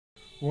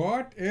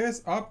What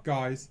is up,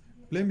 guys?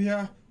 Blim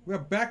here. We are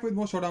back with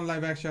more Showdown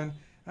live action,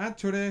 and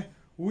today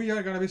we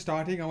are gonna be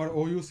starting our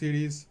OU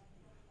series,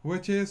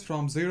 which is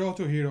from zero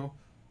to hero.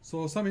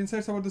 So some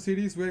insights about the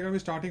series: we're gonna be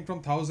starting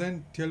from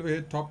 1000 till we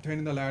hit top 10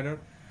 in the ladder,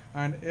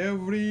 and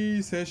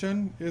every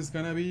session is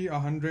gonna be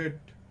 100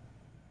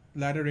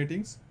 ladder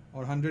ratings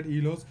or 100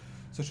 elos.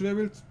 So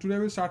today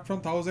we'll start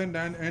from 1000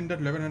 and end at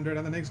 1100,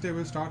 and the next day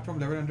we'll start from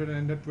 1100 and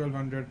end at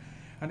 1200.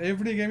 And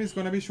every game is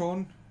going to be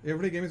shown.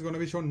 Every game is going to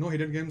be shown. No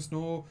hidden games,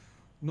 no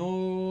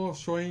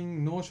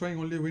showing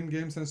only win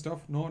games and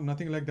stuff. No,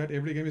 nothing like that.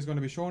 Every game is going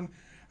to be shown.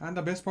 And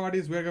the best part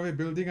is we're going to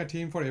be building a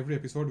team for every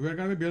episode. We're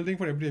going to be building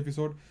for every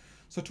episode.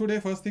 So today,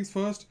 first things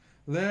first,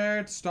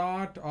 let's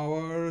start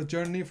our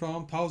journey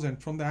from 1000,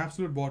 from the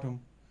absolute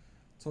bottom.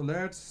 So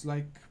let's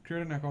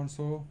create an account.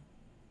 So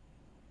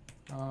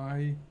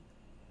I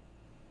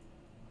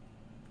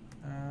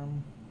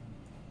am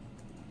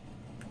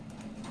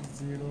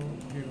zero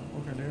hero.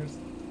 Okay,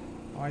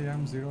 I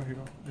am zero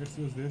hero. Let's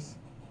use this.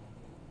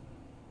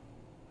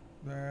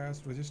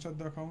 Let's register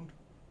the account.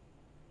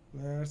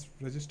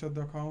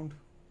 Registered.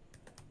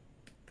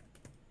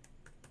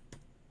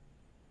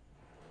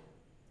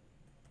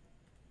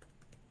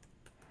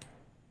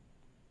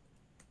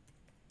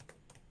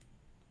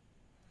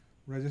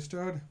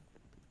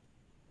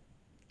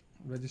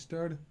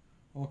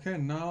 Okay,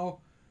 now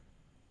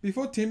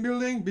before team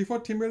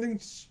building,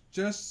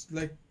 just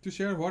like to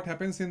share what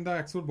happens in the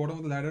actual bottom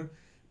of the ladder.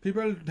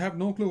 People have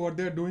no clue what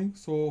they're doing,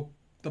 so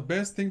the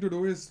best thing to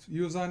do is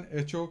use an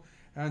HO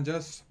and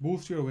just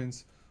boost your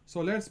wins.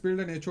 So let's build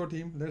an HO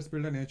team.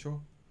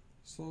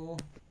 So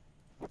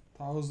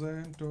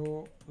 1000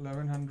 to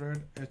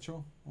 1100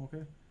 HO.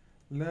 Okay,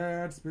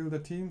 let's build the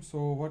team.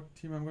 So what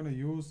team I'm gonna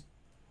use?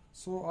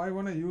 So I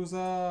wanna use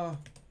a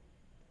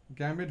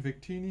Gambit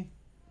Victini,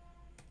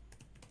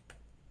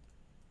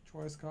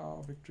 Choice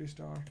Car, Victory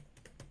Star,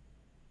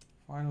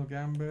 Final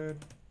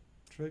Gambit,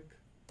 Trick,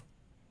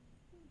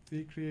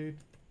 Recreate,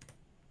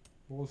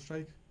 Ball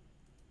Strike.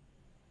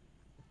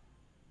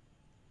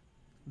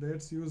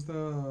 Let's use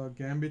the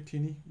Gambit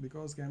Tini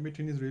because Gambit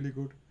Tini is really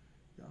good.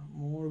 Yeah,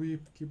 more we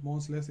keep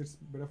mons less, it's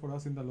better for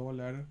us in the lower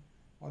ladder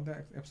or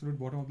the absolute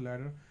bottom of the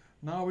ladder.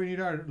 Now we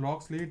need our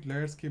locks lead.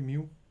 Let's keep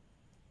Mew.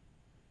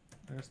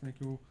 Let's make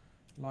you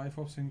Life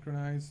of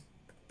Synchronize,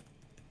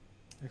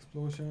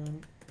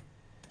 Explosion,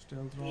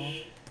 Stealth Rock,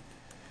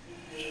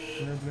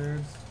 Flare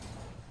Blades,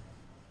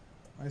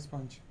 Ice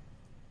Punch,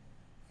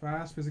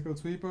 Fast Physical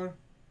Sweeper,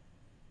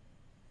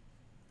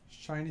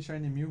 Shiny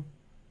Mew.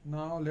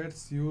 Now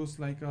let's use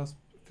like a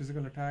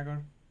physical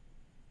attacker,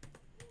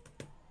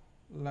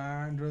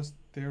 Landrus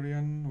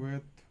Therian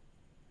with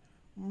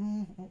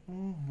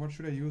what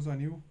should I use on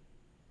you?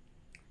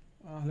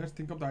 Let's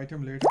think of the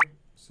item later.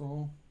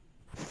 So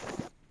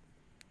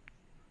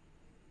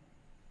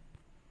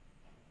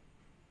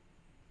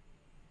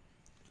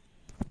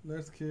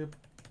let's keep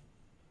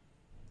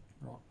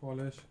Rock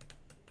Polish,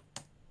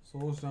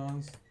 Source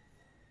Dance,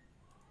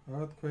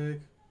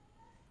 Earthquake,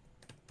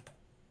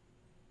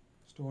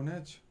 Stone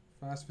Edge,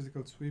 Fast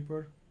Physical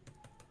Sweeper,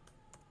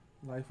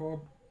 Life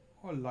Orb.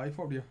 Oh, Life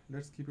Orb, yeah,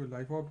 let's keep your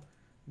Life Orb.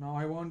 Now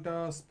I want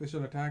a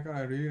special attacker.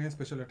 I really need a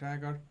special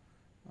attacker.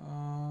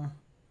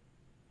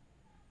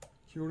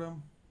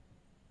 Kyurem,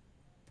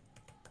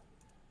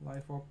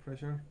 Life Orb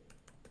Pressure,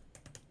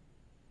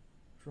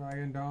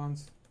 Dragon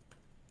Dance,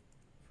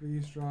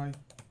 Freeze Dry,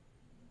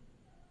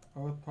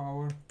 Earth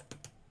Power,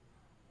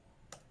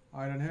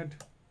 Iron Head,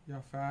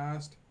 yeah,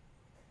 fast,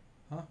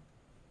 huh?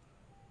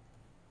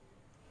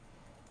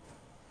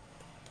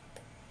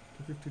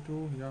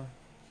 252, yeah,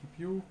 keep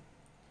you.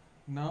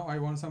 Now I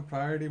want some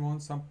priority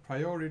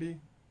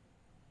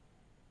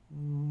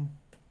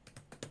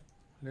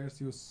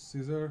let's use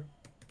Scissor,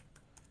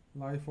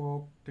 Life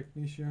Orb,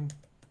 Technician,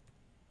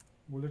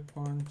 Bullet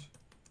Punch,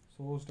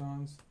 Source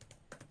Dance,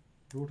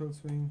 Brutal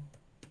Swing,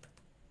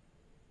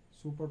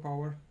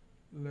 Superpower.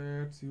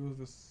 Let's use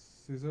the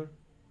Scissor,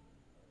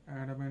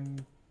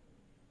 Adamant,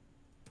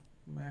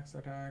 Max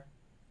Attack,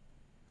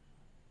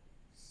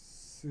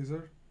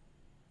 Scissor,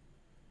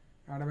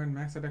 Adamant,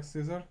 Max Attack,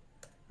 Scissor.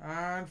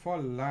 And for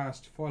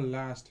last,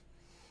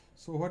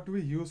 so what do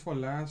we use for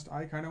last?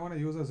 I kind of want to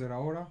use a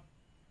Zeraora,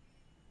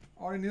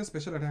 or I need a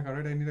special attacker,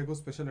 right? I need a good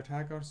special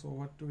attacker. So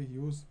what do we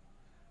use?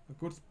 A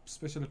good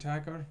special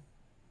attacker.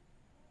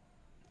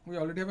 We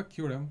already have a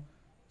Kyurem,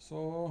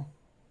 so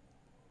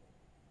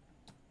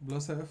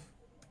Blussef,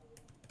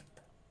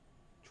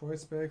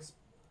 Choice Specs,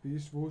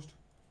 Beast Boost,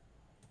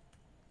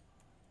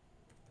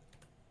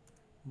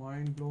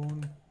 Mind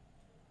Blown,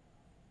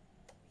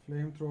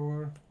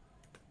 Flamethrower,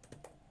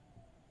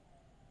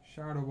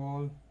 Shadow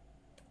Ball,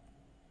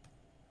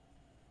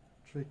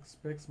 Trick,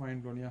 Specs,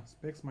 Mind Blown. Yeah,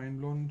 Specs,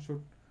 Mind Blown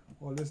should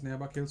always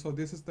never kill. So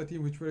this is the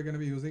team which we're going to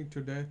be using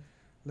today.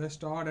 Let's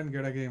start and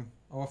get a game.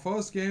 Our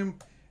first game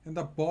in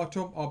the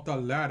bottom of the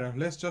ladder.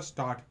 Let's just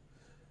start.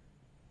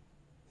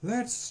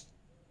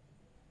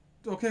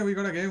 Okay, we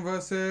got a game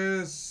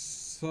versus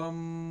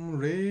some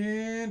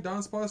Rain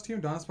Dance Pass team.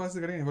 Dance Pass is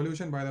getting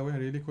evolution, by the way, a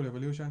really cool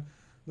evolution.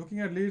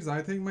 Looking at leads,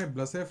 I think my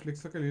Blusef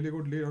looks like a really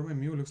good lead, or my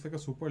Mew looks like a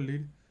super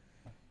lead.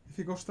 If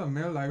he goes to the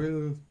Mel, I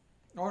will...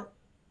 Or...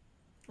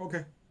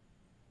 Okay.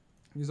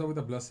 He's over with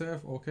the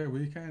Blusef. Okay,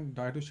 we can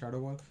die to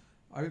Shadow Ball.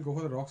 I will go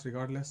for the rocks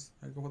regardless.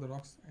 I'll go for the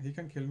rocks. He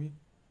can kill me.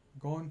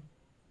 Gone.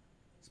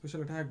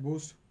 Special attack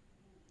boost.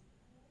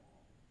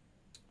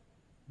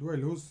 Do I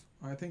lose?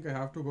 I think I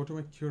have to go to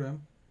my QM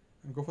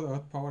and go for the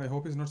Earth Power. I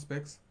hope it's not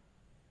Specs.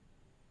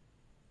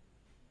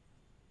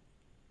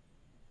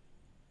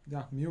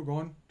 Yeah, Mew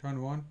gone.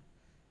 Turn 1.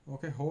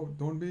 Okay, hope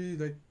don't be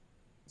like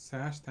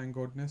Sash. Thank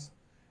goodness.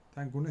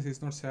 Thank goodness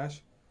he's not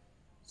Sash.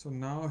 So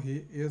now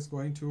he is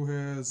going to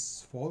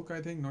his Volk, I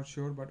think. Not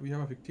sure, but we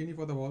have a Victini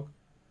for the Volk.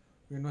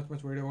 We're not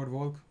much worried about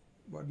Volk,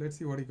 but let's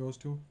see what he goes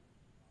to.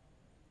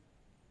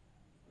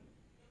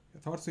 I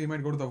thought so he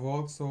might go to the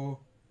Volk, so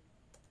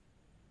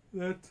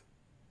let's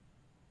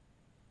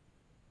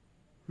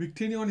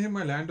Victini on him.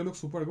 My Lando looks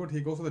super good.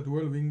 He goes for the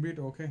dual wing beat.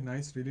 Okay,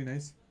 nice, really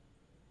nice.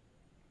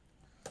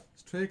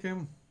 Strike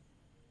him.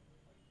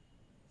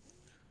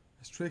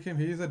 Strike him.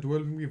 He is a dual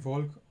wing beat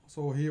Volk,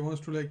 so he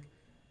wants to like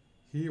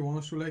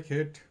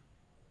hit.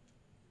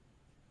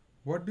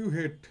 What do you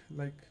hit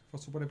like for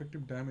super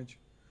effective damage?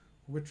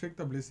 We trick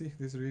the Blissey.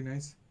 This is really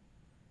nice.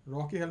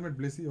 Rocky Helmet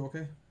Blissey.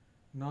 Okay.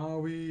 Now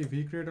we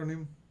V-Create on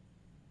him.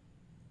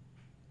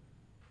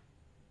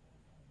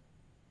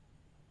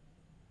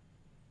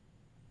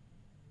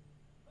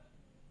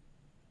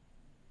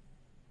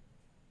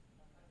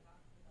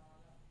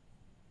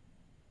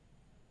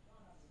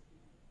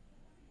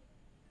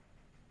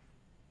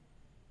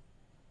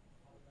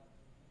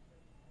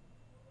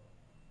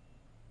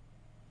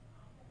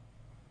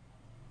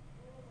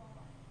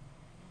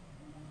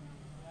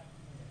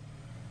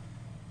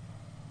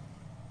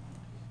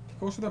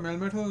 Goes to the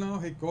Melmetal now.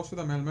 He goes to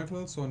the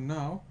Melmetal. So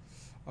now,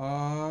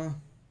 I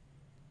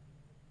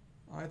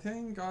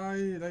think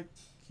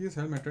his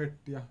helmet, right?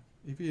 Yeah.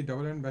 If he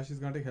double end bash, he's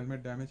gonna take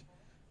helmet damage.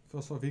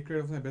 So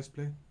V-Create was my best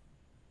play.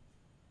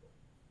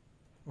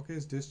 Okay,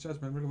 his discharge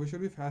Melmetal. We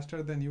should be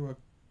faster than you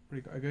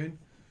again.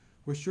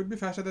 We should be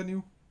faster than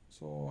you.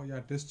 So yeah,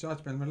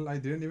 discharge Melmetal. I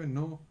didn't even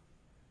know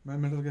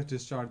Melmetal gets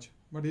discharge,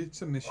 but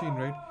it's a machine,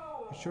 right?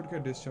 It should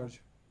get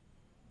discharge.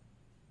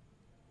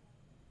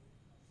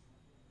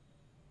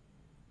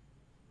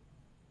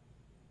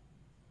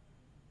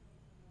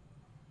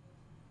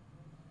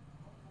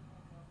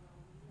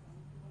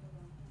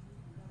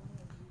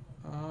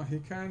 He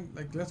can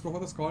let's go for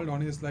the Scald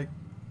on his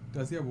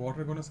does he have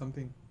water gun or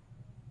something?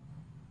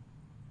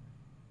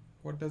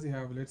 What does he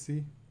have? Let's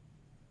see.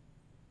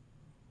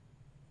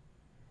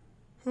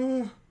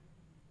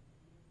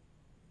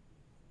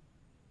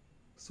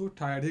 So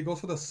tired. He goes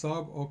for the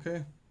sub.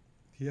 Okay,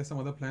 he has some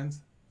other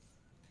plans.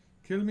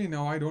 Kill me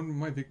now. I don't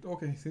my Vict.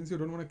 Okay, since you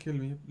don't want to kill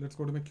me, let's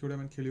go to my QM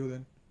and kill you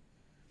then.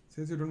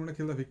 Since you don't want to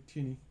kill the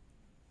Victini.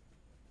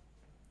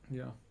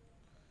 Yeah.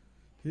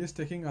 He is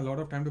taking a lot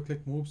of time to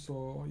click moves,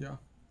 so yeah.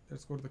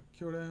 Let's go to the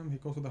QM. He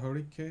goes to the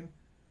Hurricane.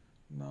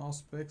 Now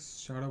Specs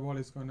Shadow Ball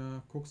is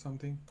gonna cook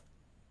something.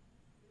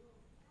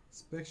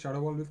 Specs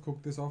Shadow Ball will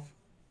cook this off.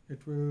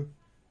 It will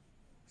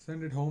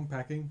send it home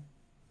packing.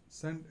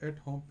 Send it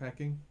home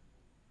packing.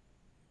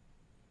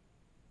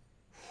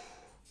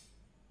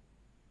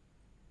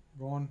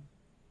 Gone.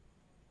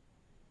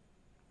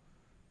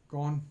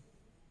 Gone.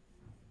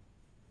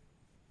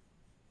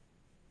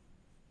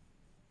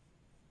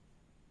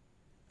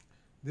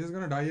 This is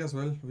gonna die as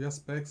well. We have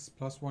Specs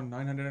 +1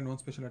 901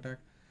 special attack.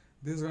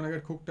 This is gonna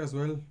get cooked as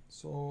well.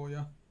 So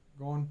yeah,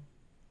 gone.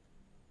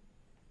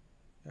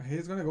 Yeah,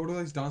 he's gonna go to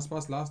this dance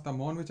pass last. The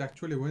Mon which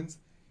actually wins,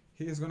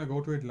 he is gonna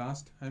go to it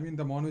last. I mean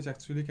the Mon which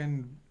actually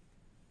can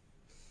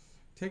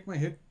take my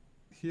hit,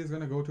 he is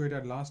gonna go to it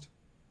at last.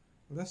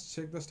 Let's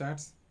check the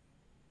stats.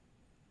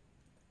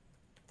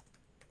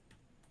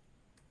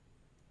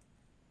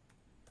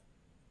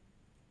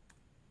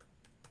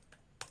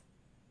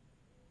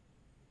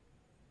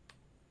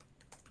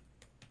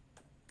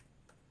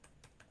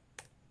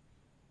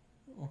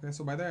 Okay,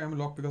 so by the way, I'm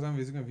locked because I'm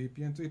using a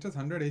VPN. So it has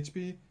 100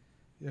 HP.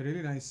 Yeah,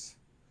 really nice.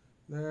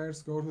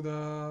 Let's go to the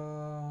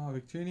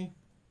Victini.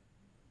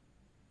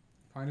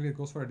 Finally, it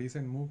goes for a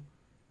decent move.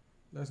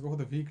 Let's go for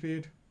the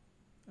V-Create.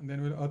 And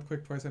then we'll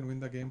Earthquake twice and win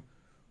the game.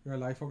 We are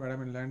Life of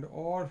Adam and Land.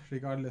 Or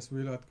regardless,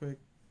 we'll Earthquake.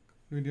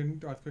 We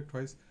didn't Earthquake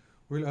twice.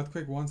 We'll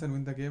Earthquake once and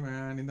win the game.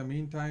 And in the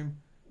meantime,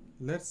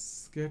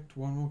 let's get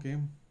one more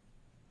game.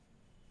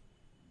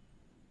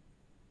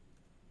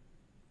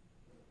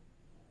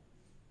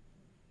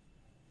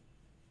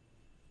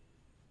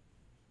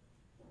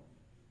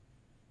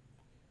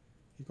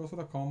 He goes for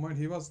the Command.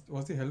 He was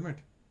the helmet.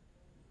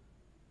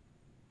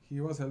 He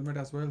was helmet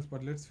as well.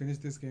 But let's finish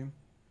this game.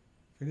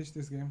 Finish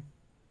this game.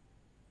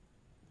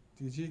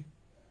 GG.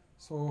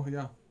 So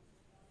yeah,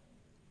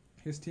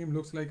 his team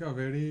looks like a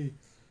very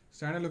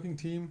standard looking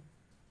team,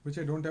 which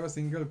I don't have a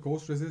single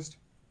ghost resist.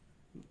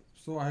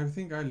 So I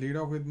think I'll lead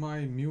off with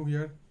my Mew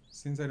here,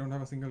 since I don't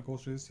have a single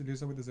ghost resist. He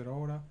leads up with the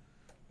Zeraora.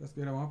 Let's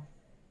get him up.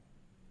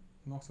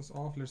 Knocks us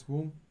off. Let's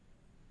boom.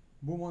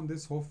 Boom on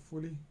this,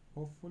 hopefully.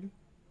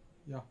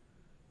 Yeah.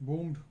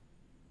 Boomed.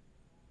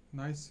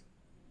 Nice.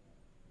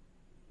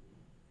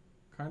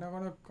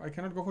 I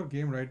cannot go for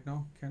game right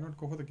now. Cannot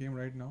go for the game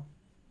right now.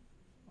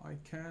 I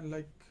can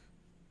like,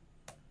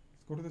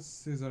 let's go to the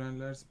scissor and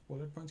let's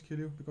bullet punch kill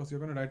you because you're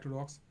gonna die to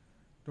rocks.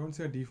 Don't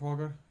say a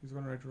defogger. He's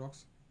gonna die to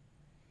rocks.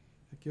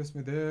 He gives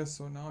me this,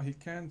 so now he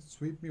can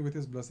sweep me with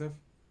his bluff.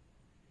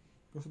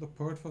 Goes to the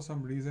pert for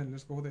some reason.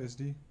 Let's go for the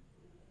SD.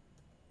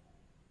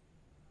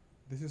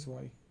 This is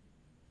why.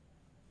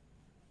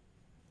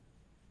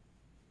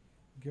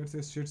 Gets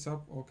his shits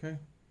up. Okay.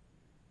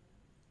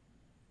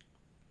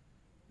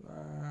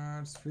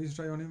 Let's freeze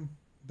dry on him.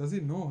 Does he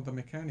know the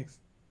mechanics?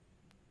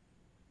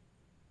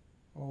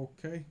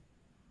 Okay.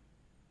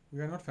 We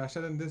are not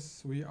faster than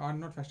this. We are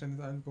not faster than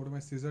this. I'll go to my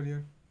scissor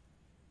here.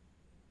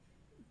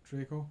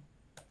 Draco.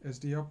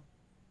 SD up.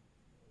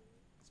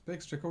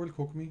 Specs Draco will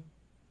cook me.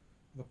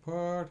 The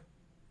pert.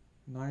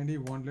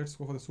 91. Let's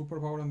go for the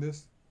superpower on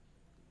this.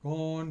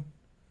 Gone.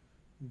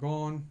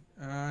 Gone.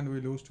 And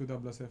we lose to the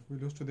bluff. We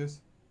lose to this.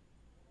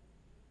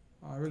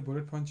 I will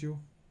bullet punch you.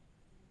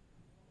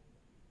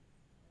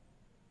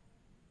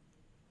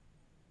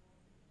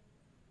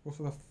 Go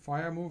for the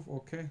fire move.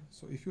 Okay.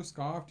 So if you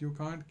scarfed, you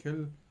can't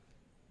kill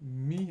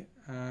me.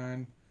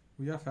 And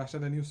we are faster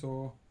than you.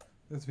 So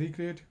let's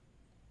recreate.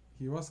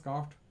 He was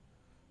scarfed.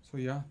 So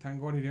yeah,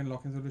 thank God he didn't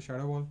lock into the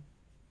shadow wall.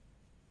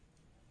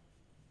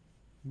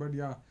 But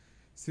yeah,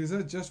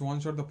 Scissor just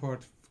one-shot the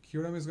pert.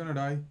 Kyurem is gonna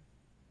die.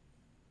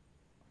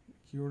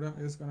 Kyurem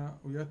is gonna...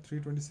 We are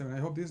 327. I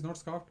hope this is not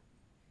scarfed.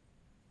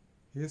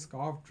 He is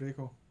scarfed,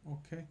 Draco.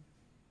 Okay.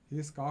 He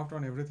is scarfed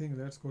on everything.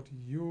 Let's go to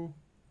you.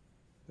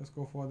 Let's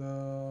go for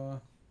the...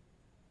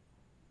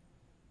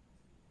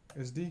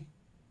 SD.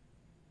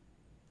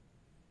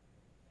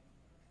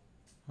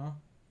 Huh?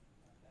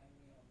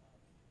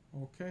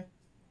 Okay.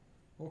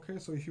 Okay,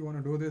 so if you want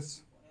to do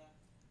this,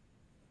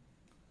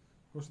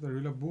 goes to the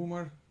Real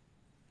Boomer.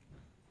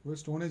 Will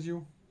Stone Age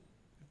you.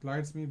 It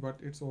glides me, but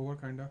it's over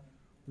kinda.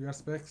 We are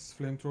Specs,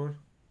 Flamethrower.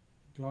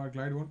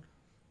 Glide won't.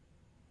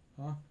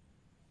 Huh?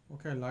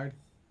 Okay, I lied.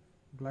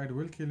 Glide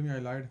will kill me, I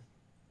lied.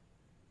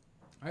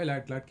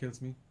 Glide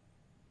kills me.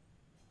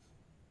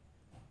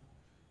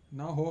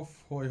 Now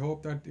I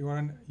hope that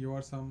you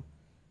are some...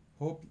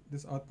 Hope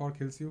this Earth Power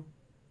kills you.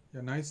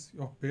 Yeah, nice.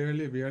 Oh,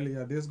 barely.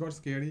 Yeah, this got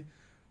scary.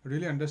 I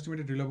really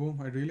underestimated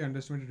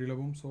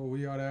Rillaboom. So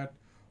we are at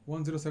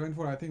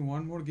 1074. I think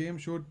one more game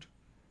should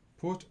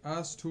put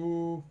us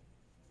to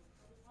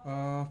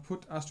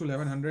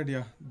 1100.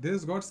 Yeah,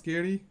 this got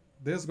scary.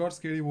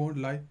 Won't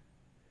lie.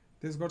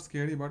 This got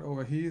scary, but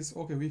oh, he's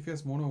okay. We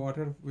face mono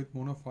water with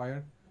mono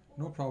fire.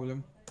 No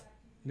problem.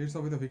 Leads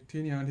off with a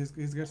Victini and he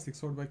gets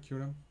 6 out by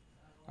Kyurem.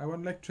 I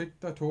want like trick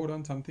the Toad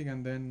on something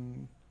and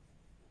then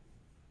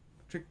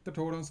trick the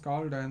Toad on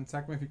Scald and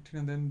sack my Victini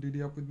and then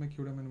DD up with my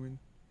Kyurem and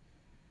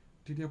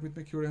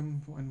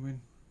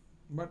win.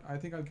 But I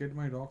think I'll get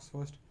my rocks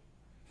first.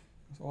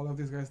 Because all of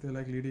these guys, they're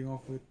like leading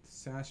off with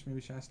Sash.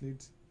 Maybe Sash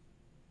leads.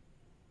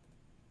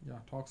 Yeah,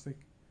 Toxic.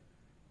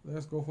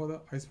 Let's go for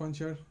the Ice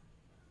Puncher.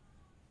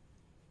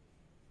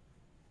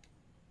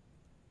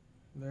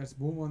 Let's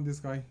boom on this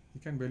guy. He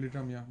can belly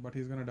drum, yeah, but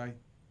he's gonna die.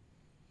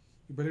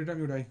 You belly drum,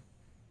 you die.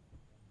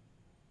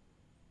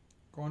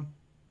 Go on.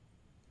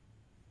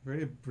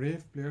 Very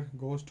brave player.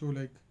 Goes for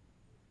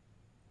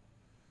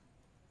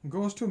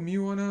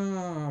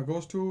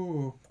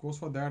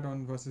that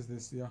on versus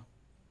this. Yeah,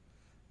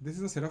 this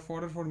is a setup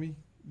fodder for me,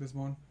 this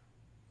one.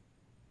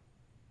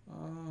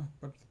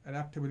 But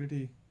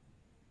adaptability.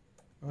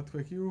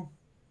 Earthquake you.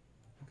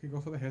 Okay,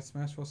 goes for the head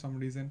smash for some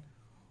reason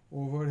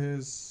over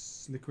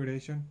his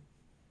liquidation.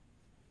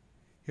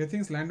 He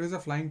thinks Lando is a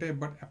flying type,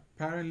 but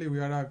apparently we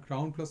are a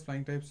ground plus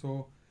flying type,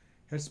 so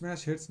head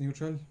smash hits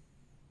neutral.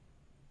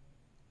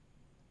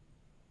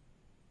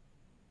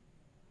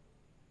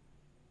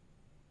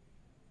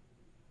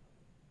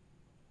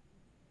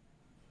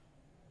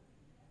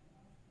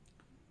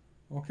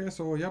 Okay,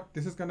 so yep,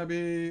 this is gonna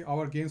be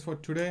our games for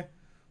today.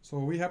 So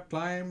we have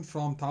climbed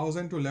from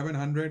 1000 to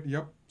 1100.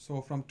 Yep,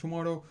 so from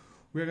tomorrow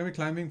we are gonna be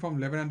climbing from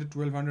 1100 to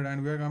 1200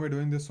 and we are gonna be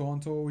doing this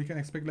on. So we can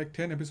expect like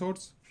 10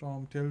 episodes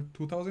from till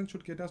 2000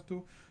 should get us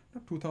to,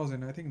 not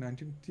 2000, I think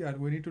 19, yeah,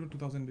 we need to do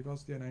 2000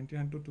 because yeah,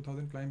 1900 to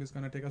 2000 climb is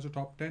gonna take us to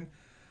top 10.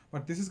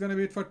 But this is gonna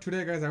be it for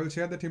today, guys. I will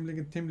share the team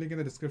link in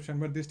the description,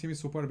 but this team is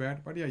super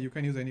bad. But yeah, you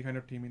can use any kind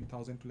of team in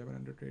 1000 to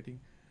 1100 rating.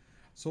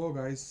 So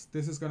guys,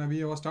 this is gonna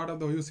be our start of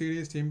the OU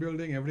series, team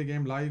building, every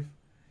game live.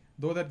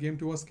 Though that game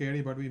 2 was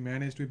scary, but we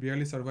managed, we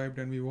barely survived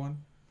and we won.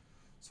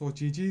 So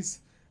GG's.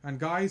 And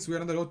guys, we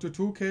are on the road to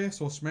 2K,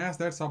 so smash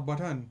that sub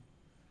button.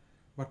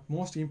 But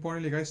most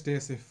importantly guys, stay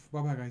safe.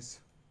 Bye bye guys.